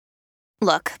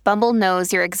Look, Bumble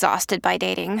knows you're exhausted by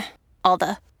dating. All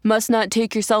the, must not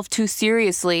take yourself too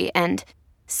seriously, and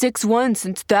 6'1"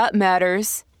 since that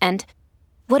matters, and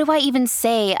what do I even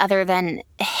say other than,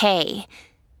 hey?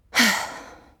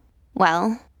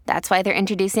 Well, that's why they're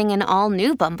introducing an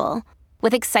all-new Bumble,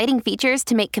 with exciting features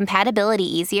to make compatibility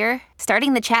easier,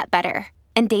 starting the chat better,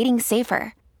 and dating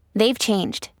safer. They've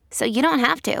changed, so you don't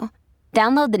have to.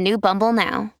 Download the new Bumble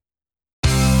now.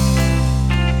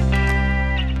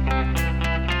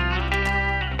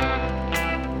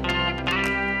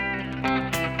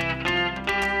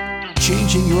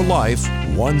 Changing your life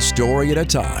one story at a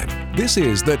time. This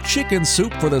is the Chicken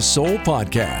Soup for the Soul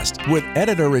podcast with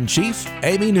Editor-in-Chief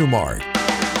Amy Newmark.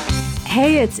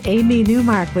 Hey, it's Amy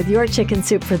Newmark with your Chicken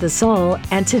Soup for the Soul,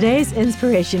 and today's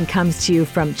inspiration comes to you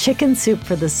from Chicken Soup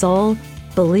for the Soul,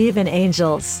 Believe in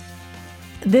Angels.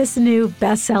 This new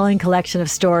best-selling collection of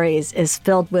stories is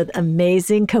filled with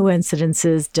amazing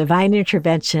coincidences, divine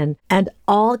intervention, and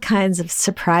all kinds of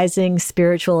surprising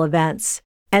spiritual events.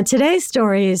 And today's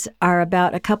stories are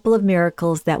about a couple of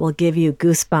miracles that will give you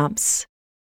goosebumps.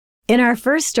 In our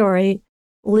first story,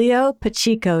 Leo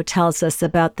Pacheco tells us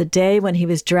about the day when he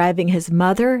was driving his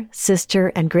mother,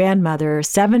 sister, and grandmother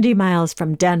 70 miles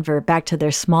from Denver back to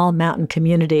their small mountain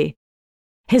community.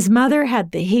 His mother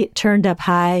had the heat turned up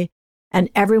high, and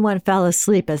everyone fell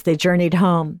asleep as they journeyed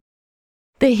home.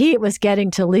 The heat was getting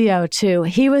to Leo, too.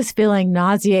 He was feeling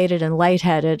nauseated and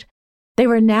lightheaded. They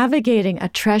were navigating a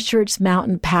treacherous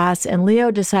mountain pass, and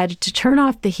Leo decided to turn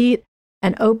off the heat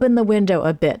and open the window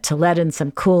a bit to let in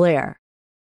some cool air.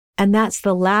 And that's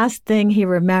the last thing he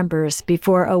remembers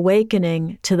before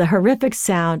awakening to the horrific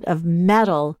sound of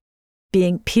metal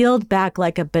being peeled back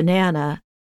like a banana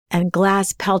and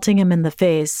glass pelting him in the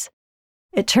face.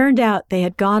 It turned out they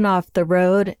had gone off the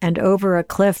road and over a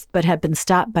cliff but had been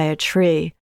stopped by a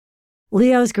tree.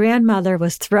 Leo's grandmother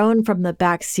was thrown from the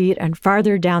back seat and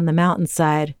farther down the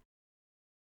mountainside.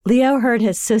 Leo heard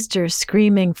his sister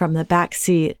screaming from the back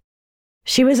seat.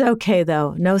 She was okay,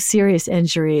 though, no serious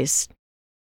injuries.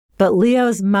 But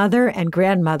Leo's mother and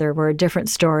grandmother were a different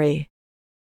story.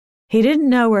 He didn't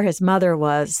know where his mother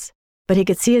was, but he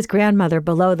could see his grandmother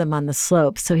below them on the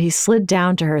slope, so he slid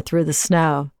down to her through the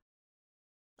snow.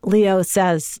 Leo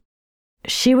says,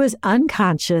 "She was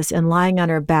unconscious and lying on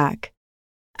her back.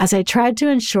 As I tried to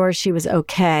ensure she was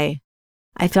okay,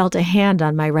 I felt a hand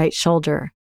on my right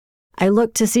shoulder. I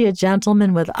looked to see a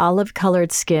gentleman with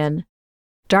olive-colored skin,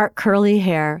 dark curly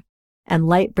hair, and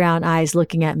light brown eyes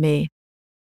looking at me.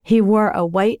 He wore a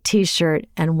white t-shirt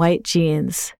and white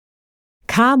jeans.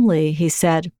 Calmly, he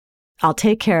said, 'I'll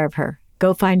take care of her.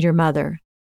 Go find your mother.'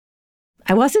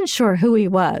 I wasn't sure who he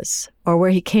was or where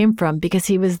he came from because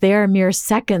he was there mere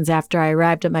seconds after I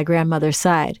arrived at my grandmother's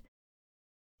side.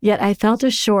 Yet I felt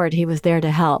assured he was there to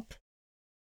help."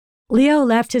 Leo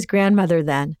left his grandmother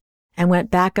then and went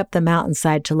back up the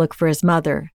mountainside to look for his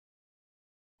mother.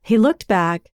 He looked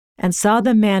back and saw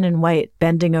the man in white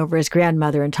bending over his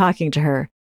grandmother and talking to her,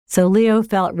 so Leo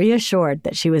felt reassured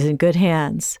that she was in good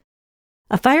hands.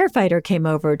 A firefighter came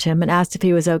over to him and asked if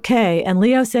he was okay, and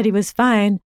Leo said he was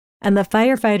fine, and the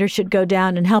firefighter should go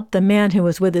down and help the man who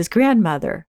was with his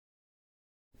grandmother.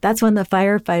 That's when the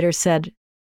firefighter said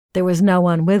there was no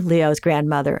one with Leo's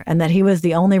grandmother and that he was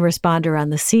the only responder on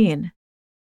the scene.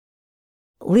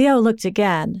 Leo looked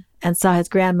again and saw his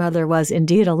grandmother was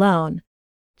indeed alone,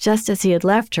 just as he had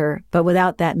left her, but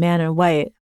without that man in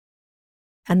white.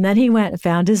 And then he went and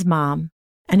found his mom,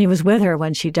 and he was with her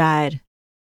when she died.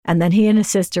 And then he and his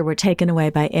sister were taken away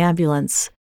by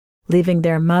ambulance, leaving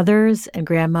their mother's and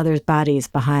grandmother's bodies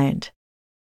behind.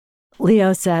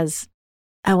 Leo says,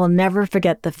 "I will never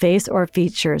forget the face or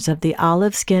features of the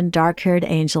olive-skinned, dark-haired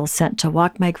angel sent to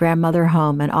walk my grandmother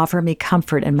home and offer me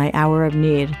comfort in my hour of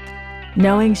need.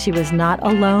 Knowing she was not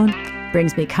alone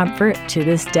brings me comfort to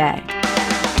this day."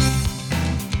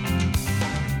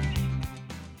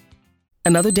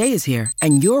 Another day is here,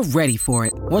 and you're ready for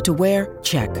it. What to wear?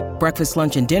 Check. Breakfast,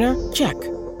 lunch, and dinner? Check.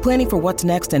 Planning for what's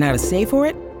next and how to save for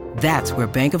it? That's where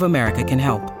Bank of America can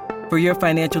help. For your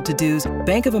financial to-dos,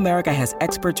 Bank of America has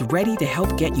experts ready to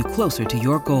help get you closer to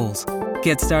your goals.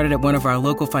 Get started at one of our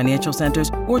local financial centers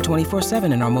or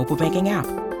 24/7 in our mobile banking app.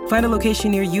 Find a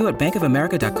location near you at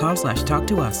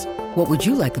bankofamerica.com/talktous. What would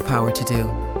you like the power to do?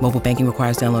 Mobile banking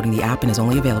requires downloading the app and is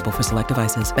only available for select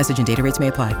devices. Message and data rates may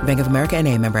apply. Bank of America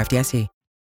N.A., member FDIC.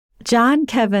 John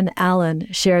Kevin Allen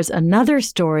shares another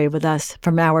story with us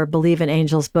from our Believe in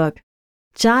Angels book.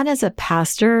 John is a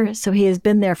pastor, so he has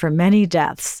been there for many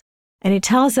deaths. And he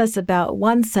tells us about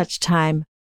one such time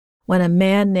when a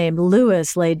man named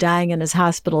Lewis lay dying in his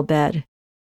hospital bed.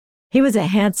 He was a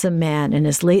handsome man in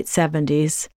his late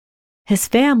 70s. His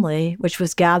family, which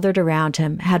was gathered around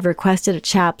him, had requested a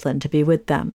chaplain to be with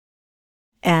them.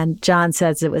 And John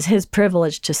says it was his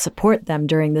privilege to support them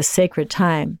during this sacred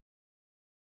time.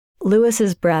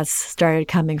 Lewis's breaths started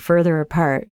coming further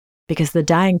apart because the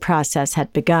dying process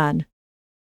had begun.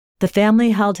 The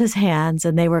family held his hands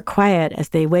and they were quiet as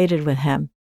they waited with him.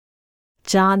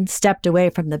 John stepped away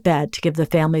from the bed to give the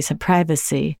family some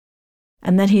privacy,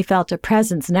 and then he felt a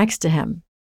presence next to him,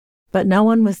 but no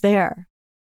one was there.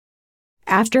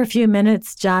 After a few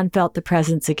minutes, John felt the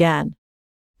presence again,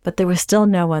 but there was still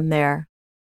no one there.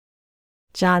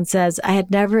 John says, I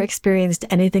had never experienced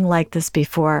anything like this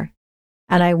before,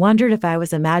 and I wondered if I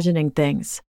was imagining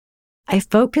things. I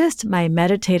focused my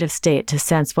meditative state to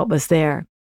sense what was there.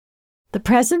 The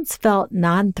presence felt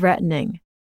non-threatening.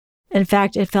 In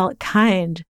fact, it felt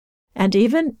kind and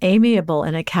even amiable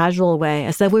in a casual way,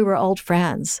 as though we were old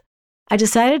friends. I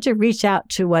decided to reach out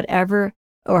to whatever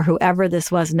or whoever this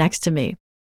was next to me.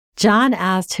 John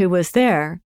asked who was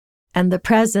there, and the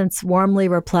presence warmly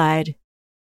replied,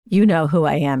 You know who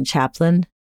I am, chaplain.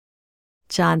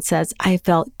 John says, I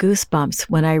felt goosebumps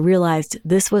when I realized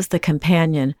this was the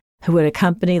companion who would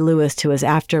accompany Lewis to his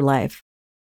afterlife.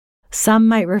 Some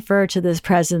might refer to this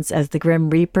presence as the Grim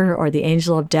Reaper or the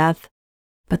Angel of Death,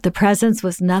 but the presence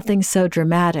was nothing so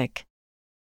dramatic.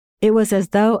 It was as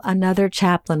though another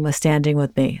chaplain was standing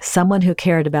with me, someone who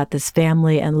cared about this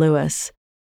family and Lewis.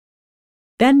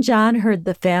 Then John heard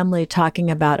the family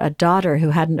talking about a daughter who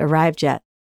hadn't arrived yet.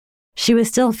 She was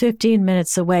still 15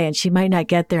 minutes away and she might not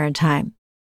get there in time.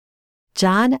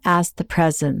 John asked the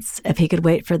presence if he could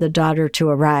wait for the daughter to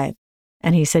arrive,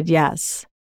 and he said yes.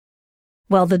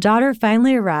 Well, the daughter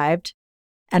finally arrived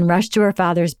and rushed to her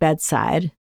father's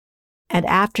bedside, and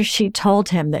after she told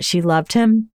him that she loved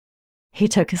him, he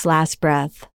took his last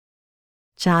breath.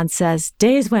 John says,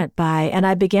 days went by, and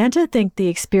I began to think the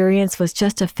experience was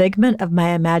just a figment of my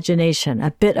imagination,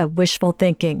 a bit of wishful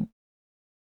thinking.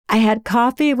 I had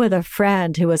coffee with a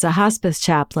friend who was a hospice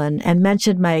chaplain and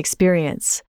mentioned my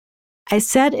experience. I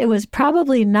said it was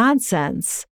probably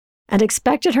nonsense and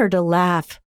expected her to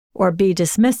laugh or be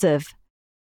dismissive,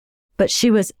 but she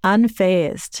was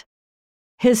unfazed.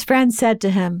 His friend said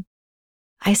to him,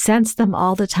 I sense them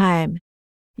all the time.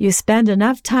 You spend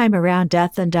enough time around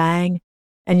death and dying,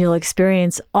 and you'll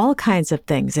experience all kinds of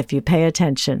things if you pay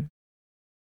attention.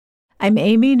 I'm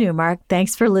Amy Newmark.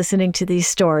 Thanks for listening to these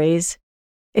stories.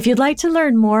 If you'd like to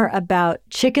learn more about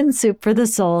Chicken Soup for the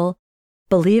Soul,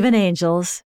 Believe in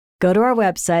Angels, go to our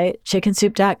website,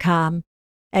 chickensoup.com,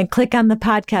 and click on the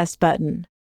podcast button.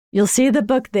 You'll see the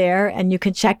book there, and you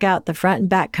can check out the front and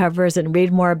back covers and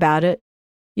read more about it.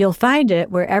 You'll find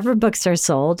it wherever books are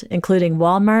sold, including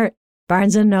Walmart,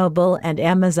 Barnes & Noble, and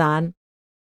Amazon.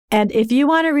 And if you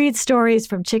want to read stories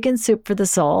from Chicken Soup for the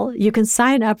Soul, you can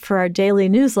sign up for our daily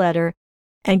newsletter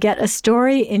and get a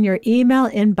story in your email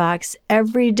inbox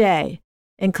every day,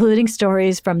 including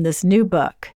stories from this new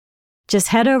book. Just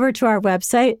head over to our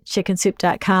website,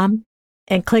 chickensoup.com,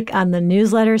 and click on the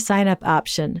newsletter sign-up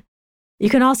option. You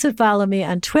can also follow me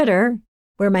on Twitter,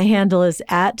 where my handle is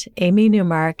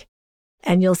 @AmyNewmark,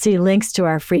 and you'll see links to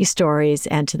our free stories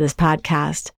and to this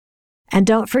podcast. And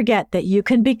don't forget that you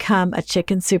can become a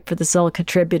Chicken Soup for the Soul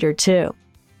contributor too.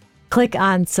 Click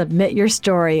on Submit Your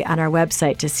Story on our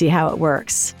website to see how it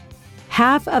works.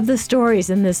 Half of the stories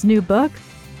in this new book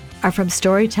are from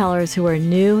storytellers who are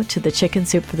new to the Chicken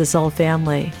Soup for the Soul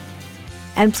family.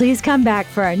 And please come back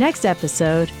for our next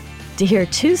episode to hear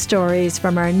 2 stories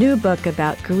from our new book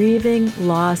about grieving,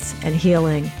 loss, and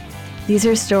healing. These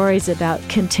are stories about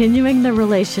continuing the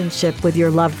relationship with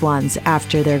your loved ones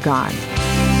after they're gone.